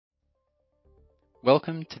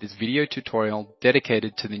Welcome to this video tutorial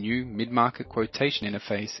dedicated to the new mid-market quotation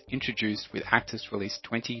interface introduced with ACTIS Release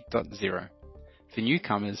 20.0. For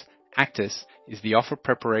newcomers, ACTIS is the offer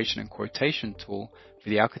preparation and quotation tool for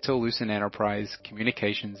the Alcatel-Lucent Enterprise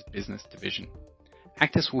Communications Business Division.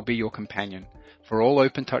 ACTIS will be your companion for all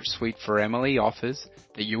OpenTouch Suite for MLE offers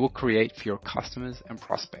that you will create for your customers and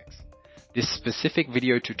prospects. This specific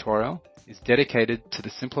video tutorial is dedicated to the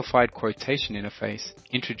simplified quotation interface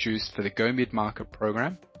introduced for the Go MidMarket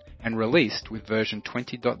program and released with version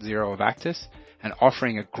 20.0 of ACTIS and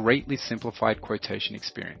offering a greatly simplified quotation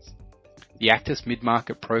experience. The ACTIS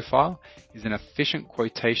MidMarket profile is an efficient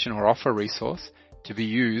quotation or offer resource to be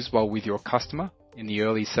used while with your customer in the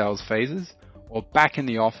early sales phases or back in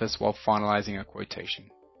the office while finalizing a quotation.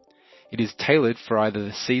 It is tailored for either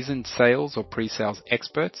the seasoned sales or pre-sales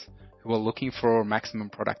experts who are looking for maximum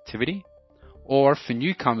productivity, or for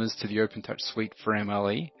newcomers to the OpenTouch Suite for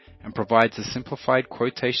MLE and provides a simplified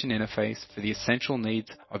quotation interface for the essential needs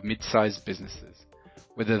of mid-sized businesses,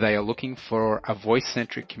 whether they are looking for a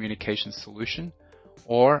voice-centric communication solution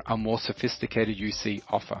or a more sophisticated UC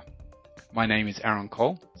offer. My name is Aaron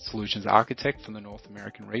Cole, Solutions Architect from the North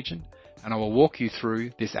American region, and I will walk you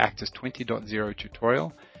through this ACTIS 20.0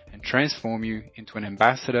 tutorial and transform you into an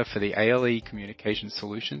ambassador for the ALE communication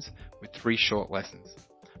solutions with 3 short lessons.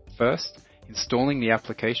 First, installing the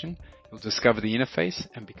application, you'll discover the interface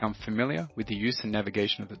and become familiar with the use and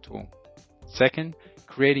navigation of the tool. Second,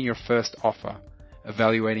 creating your first offer,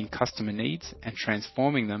 evaluating customer needs and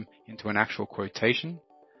transforming them into an actual quotation.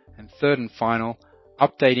 And third and final,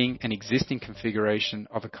 updating an existing configuration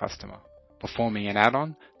of a customer, performing an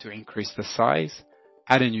add-on to increase the size,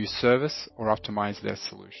 add a new service, or optimize their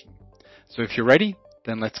solution. So if you're ready,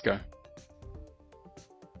 then let's go.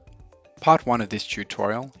 Part 1 of this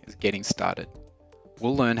tutorial is getting started.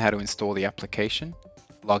 We'll learn how to install the application,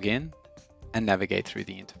 log in, and navigate through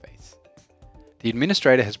the interface. The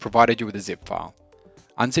administrator has provided you with a zip file.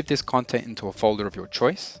 Unzip this content into a folder of your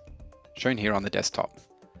choice, shown here on the desktop.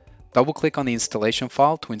 Double-click on the installation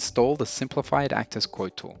file to install the simplified ACTIS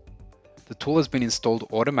quote tool. The tool has been installed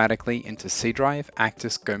automatically into C Drive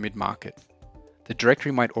ACTIS Go MidMarket. The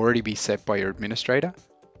directory might already be set by your administrator.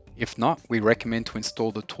 If not, we recommend to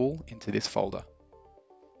install the tool into this folder.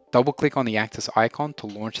 Double-click on the ACTIS icon to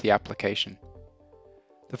launch the application.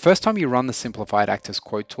 The first time you run the simplified ACTIS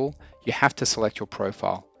quote tool, you have to select your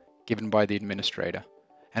profile, given by the administrator,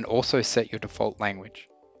 and also set your default language.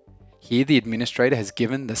 Here the administrator has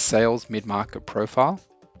given the Sales Mid-Market profile.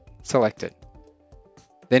 Select it.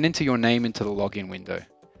 Then enter your name into the login window.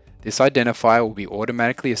 This identifier will be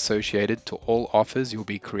automatically associated to all offers you'll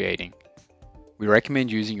be creating. We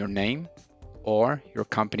recommend using your name or your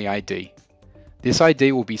company ID. This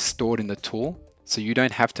ID will be stored in the tool, so you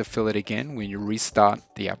don't have to fill it again when you restart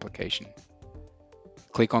the application.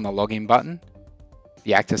 Click on the login button.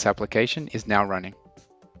 The ACTIS application is now running.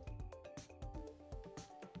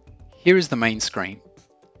 Here is the main screen.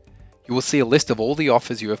 You will see a list of all the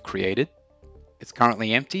offers you have created. It's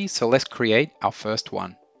currently empty, so let's create our first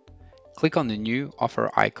one. Click on the new offer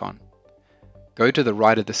icon. Go to the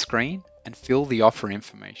right of the screen and fill the offer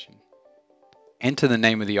information. Enter the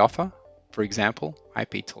name of the offer, for example,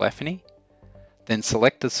 IP telephony, then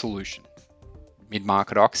select the solution,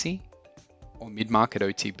 mid-market Oxy or mid-market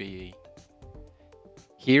OTBE.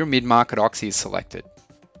 Here, mid-market Oxy is selected.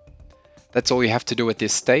 That's all you have to do at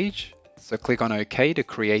this stage, so click on OK to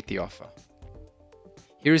create the offer.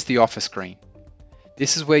 Here is the offer screen.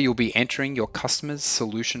 This is where you'll be entering your customer's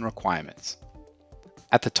solution requirements.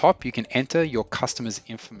 At the top, you can enter your customer's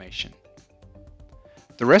information.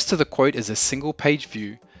 The rest of the quote is a single page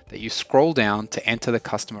view that you scroll down to enter the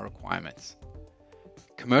customer requirements.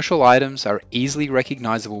 Commercial items are easily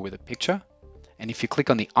recognizable with a picture, and if you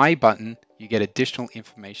click on the I button, you get additional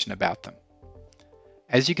information about them.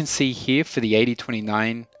 As you can see here for the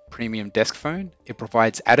 8029 premium desk phone, it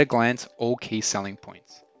provides at a glance all key selling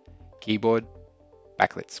points: keyboard,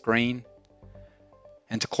 backlit screen,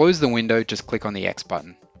 and to close the window, just click on the X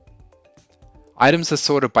button. Items are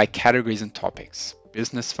sorted by categories and topics: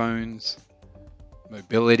 business phones,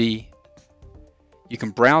 mobility. You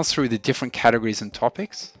can browse through the different categories and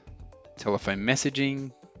topics: telephone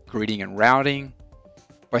messaging, greeting and routing,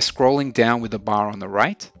 by scrolling down with the bar on the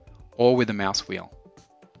right or with the mouse wheel.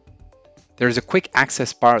 There is a quick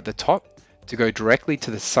access bar at the top to go directly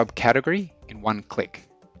to the subcategory in one click.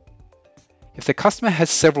 If the customer has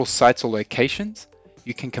several sites or locations,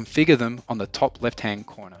 you can configure them on the top left-hand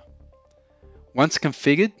corner. Once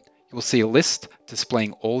configured, you will see a list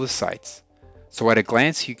displaying all the sites. So at a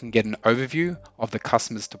glance, you can get an overview of the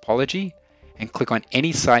customer's topology and click on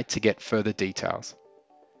any site to get further details.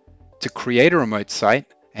 To create a remote site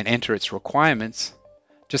and enter its requirements,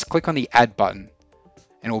 just click on the Add button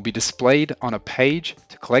and it will be displayed on a page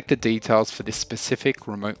to collect the details for this specific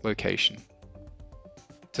remote location.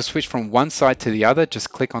 To switch from one site to the other,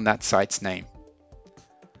 just click on that site's name.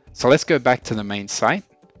 So let's go back to the main site.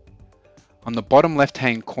 On the bottom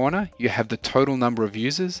left-hand corner, you have the total number of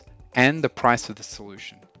users and the price of the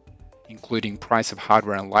solution, including price of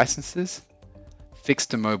hardware and licenses,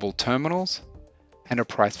 fixed and mobile terminals, and a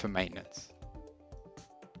price for maintenance.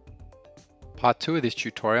 Part 2 of this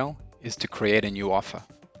tutorial is to create a new offer.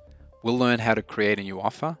 We'll learn how to create a new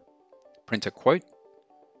offer, print a quote,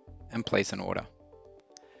 and place an order.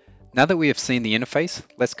 Now that we have seen the interface,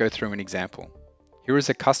 let's go through an example. Here is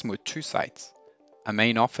a customer with 2 sites, a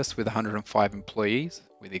main office with 105 employees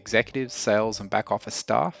with executives, sales, and back office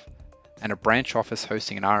staff, and a branch office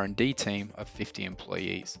hosting an R&D team of 50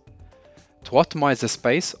 employees. To optimize the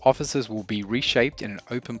space, offices will be reshaped in an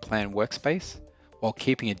open plan workspace while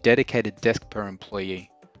keeping a dedicated desk per employee,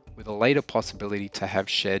 with a later possibility to have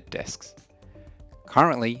shared desks.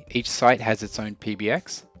 Currently, each site has its own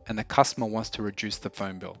PBX, and the customer wants to reduce the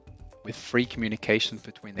phone bill, with free communications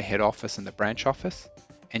between the head office and the branch office,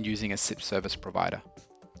 and using a SIP service provider.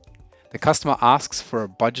 The customer asks for a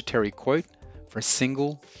budgetary quote for a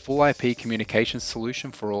single, full IP communications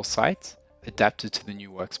solution for all sites, adapted to the new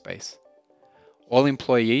workspace. All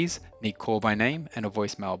employees need call by name and a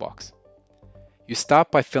voice mailbox. You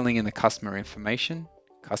start by filling in the customer information,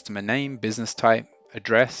 customer name, business type,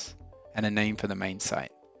 address, and a name for the main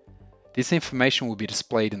site. This information will be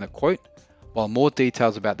displayed in the quote, while more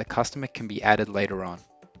details about the customer can be added later on.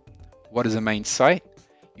 What is a main site?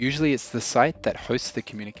 Usually it's the site that hosts the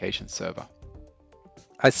communication server.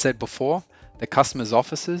 As said before, the customer's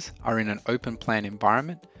offices are in an open plan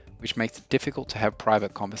environment, which makes it difficult to have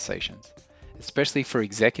private conversations, especially for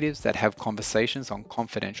executives that have conversations on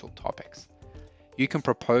confidential topics. You can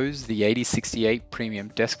propose the 8068 premium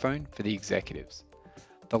desk phone for the executives.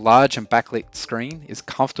 The large and backlit screen is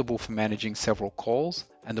comfortable for managing several calls,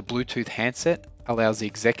 and the Bluetooth handset allows the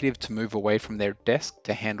executive to move away from their desk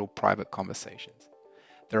to handle private conversations.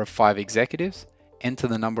 There are 5 executives. Enter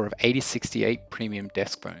the number of 8068 premium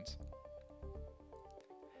desk phones.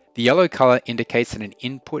 The yellow color indicates that an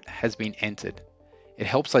input has been entered. It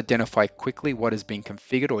helps identify quickly what has been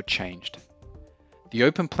configured or changed. The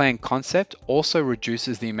open plan concept also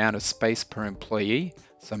reduces the amount of space per employee,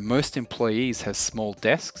 so most employees have small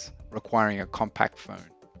desks requiring a compact phone.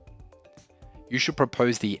 You should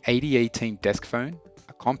propose the 8018 desk phone,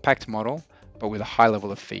 a compact model, but with a high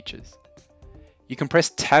level of features. You can press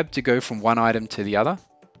Tab to go from one item to the other.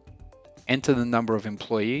 Enter the number of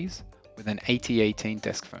employees with an 8018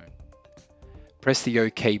 desk phone. Press the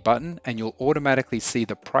OK button and you'll automatically see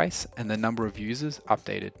the price and the number of users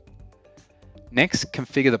updated. Next,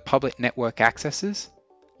 configure the public network accesses.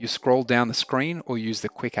 You scroll down the screen or use the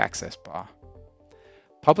quick access bar.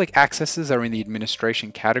 Public accesses are in the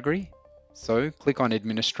administration category, so click on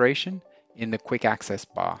administration in the quick access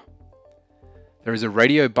bar. There is a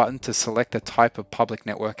radio button to select the type of public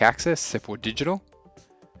network access, SIP or digital.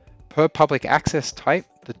 Per public access type,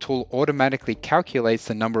 the tool automatically calculates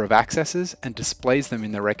the number of accesses and displays them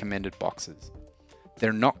in the recommended boxes.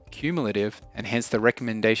 They're not cumulative, and hence the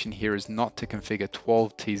recommendation here is not to configure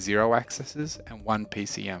 12 T0 accesses and 1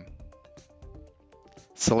 PCM.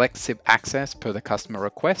 Select SIP access per the customer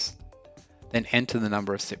request, then enter the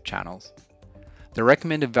number of SIP channels. The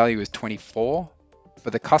recommended value is 24,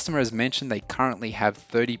 but the customer has mentioned they currently have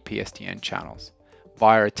 30 PSTN channels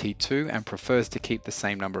via a T2 and prefers to keep the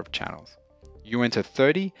same number of channels. You enter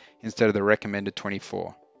 30 instead of the recommended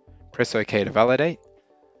 24. Press OK to validate,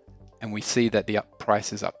 and we see that the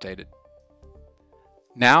price is updated.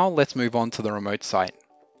 Now let's move on to the remote site.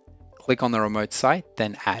 Click on the remote site,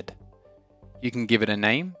 then Add. You can give it a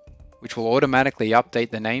name, which will automatically update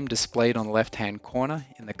the name displayed on the left-hand corner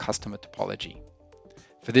in the customer topology.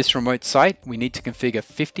 For this remote site, we need to configure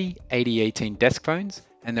 50 8018 desk phones,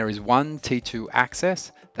 and there is 1 T2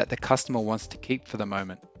 access that the customer wants to keep for the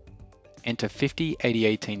moment. Enter 50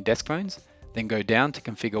 8018 desk phones, then go down to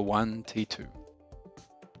configure 1 T2.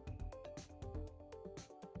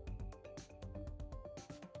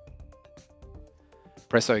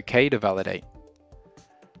 Press OK to validate.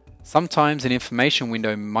 Sometimes an information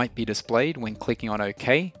window might be displayed when clicking on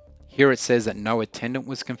OK. Here it says that no attendant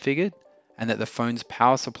was configured and that the phone's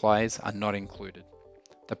power supplies are not included.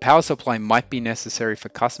 The power supply might be necessary for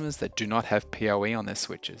customers that do not have PoE on their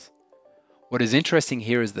switches. What is interesting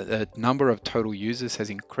here is that the number of total users has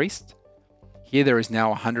increased. Here there is now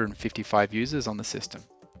 155 users on the system.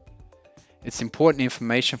 It's important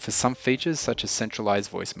information for some features such as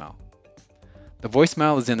centralized voicemail. The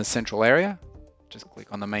voicemail is in the central area. Just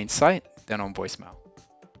click on the main site, then on voicemail.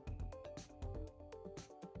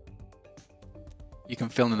 You can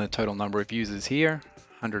fill in the total number of users here,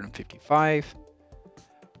 155.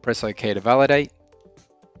 Press OK to validate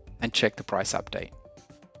and check the price update.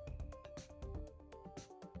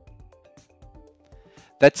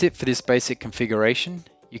 That's it for this basic configuration.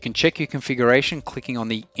 You can check your configuration clicking on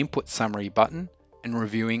the Input Summary button and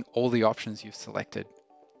reviewing all the options you've selected.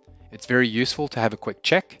 It's very useful to have a quick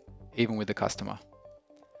check, even with the customer.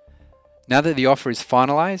 Now that the offer is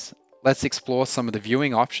finalized, let's explore some of the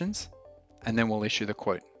viewing options, and then we'll issue the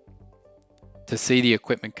quote. To see the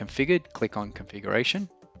equipment configured, click on Configuration,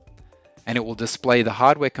 and it will display the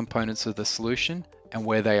hardware components of the solution and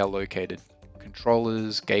where they are located: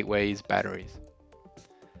 controllers, gateways, batteries.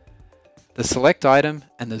 The Select Item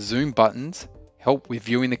and the Zoom buttons help with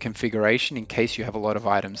viewing the configuration in case you have a lot of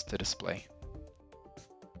items to display.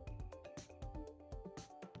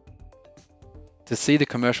 To see the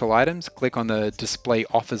commercial items, click on the Display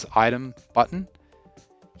Offers Item button.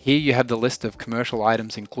 Here you have the list of commercial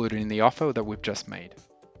items included in the offer that we've just made.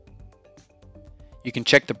 You can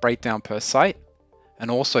check the breakdown per site and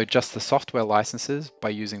also adjust the software licenses by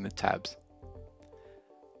using the tabs.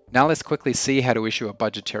 Now let's quickly see how to issue a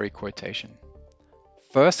budgetary quotation.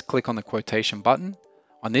 First, click on the quotation button.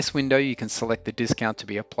 On this window, you can select the discount to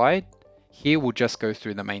be applied. Here we'll just go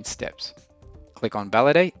through the main steps. Click on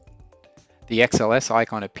Validate. The XLS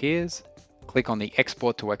icon appears. Click on the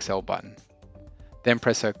Export to Excel button. Then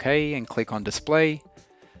press OK and click on Display.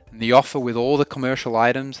 And the offer with all the commercial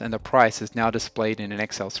items and the price is now displayed in an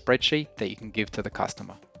Excel spreadsheet that you can give to the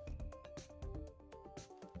customer.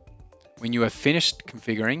 When you have finished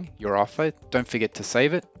configuring your offer, don't forget to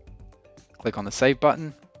save it. Click on the Save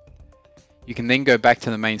button. You can then go back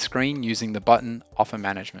to the main screen using the button Offer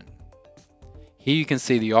Management. Here you can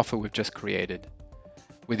see the offer we've just created.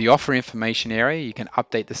 With the offer information area, you can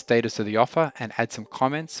update the status of the offer and add some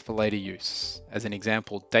comments for later use, as an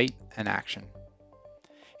example, date and action.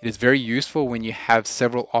 It is very useful when you have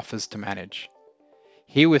several offers to manage.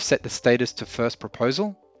 Here we've set the status to First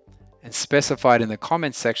Proposal and specified in the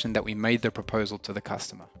comments section that we made the proposal to the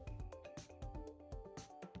customer.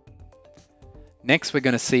 Next, we're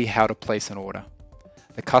going to see how to place an order.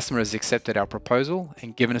 The customer has accepted our proposal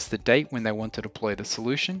and given us the date when they want to deploy the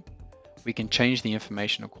solution. We can change the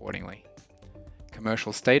information accordingly.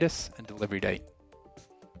 Commercial status and delivery date.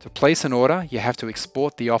 To place an order, you have to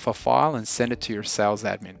export the offer file and send it to your sales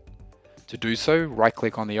admin. To do so,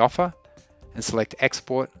 right-click on the offer and select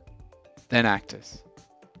Export, then ACTIS.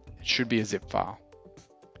 It should be a zip file.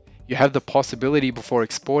 You have the possibility before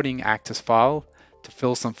exporting ACTIS file to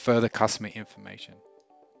fill some further customer information.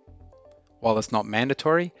 While it's not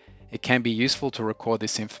mandatory, it can be useful to record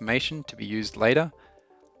this information to be used later.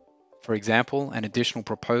 For example, an additional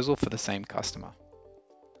proposal for the same customer.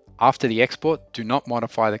 After the export, do not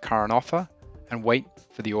modify the current offer and wait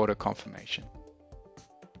for the order confirmation.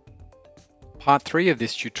 Part 3 of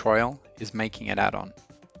this tutorial is making an add-on.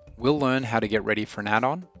 We'll learn how to get ready for an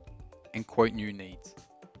add-on and quote new needs.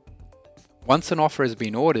 Once an offer has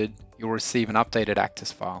been ordered, you'll receive an updated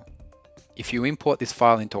ACTIS file. If you import this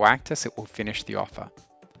file into ACTIS, it will finish the offer.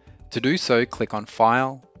 To do so, click on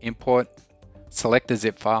File, Import, select the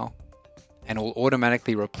zip file, and it will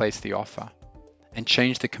automatically replace the offer and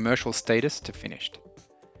change the commercial status to finished.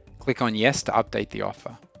 Click on Yes to update the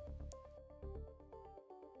offer.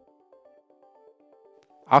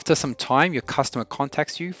 After some time, your customer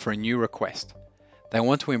contacts you for a new request. They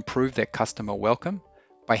want to improve their customer welcome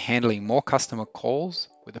by handling more customer calls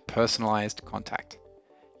with a personalized contact.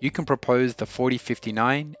 You can propose the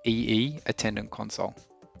 4059 EE Attendant Console.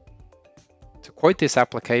 To quote this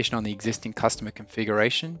application on the existing customer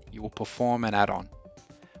configuration, you will perform an add-on.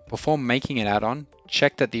 Before making an add-on,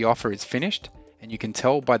 check that the offer is finished, and you can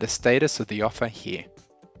tell by the status of the offer here.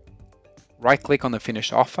 Right-click on the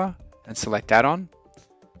finished offer and select Add-on.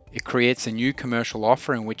 It creates a new commercial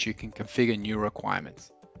offer in which you can configure new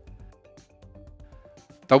requirements.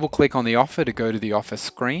 Double-click on the offer to go to the offer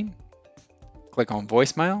screen. Click on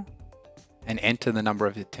Voicemail and enter the number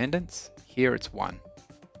of attendants. Here it's 1.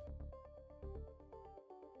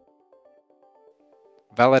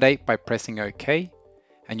 Validate by pressing OK,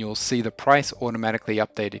 and you'll see the price automatically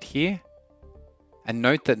updated here. And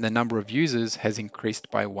note that the number of users has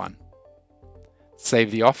increased by 1.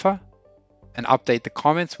 Save the offer and update the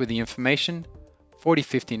comments with the information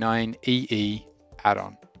 4059 EE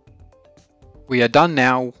add-on. We are done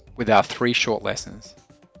now with our 3 short lessons.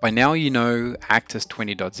 By now you know ACTIS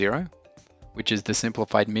 20.0, which is the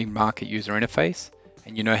simplified mid-market user interface,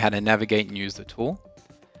 and you know how to navigate and use the tool.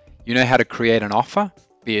 You know how to create an offer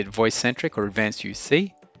be it voice-centric or advanced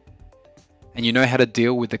UC, and you know how to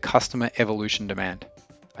deal with the customer evolution demand.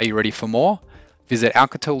 Are you ready for more? Visit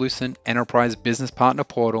Alcatel-Lucent Enterprise Business Partner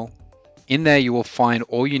Portal. In there you will find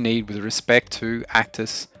all you need with respect to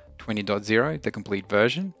ACTIS 20.0, the complete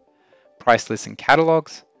version, price lists and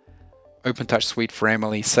catalogs, OpenTouch Suite for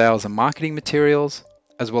MLE sales and marketing materials,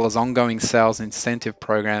 as well as ongoing sales incentive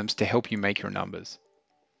programs to help you make your numbers.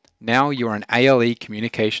 Now you are an ALE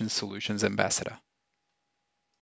Communications Solutions Ambassador.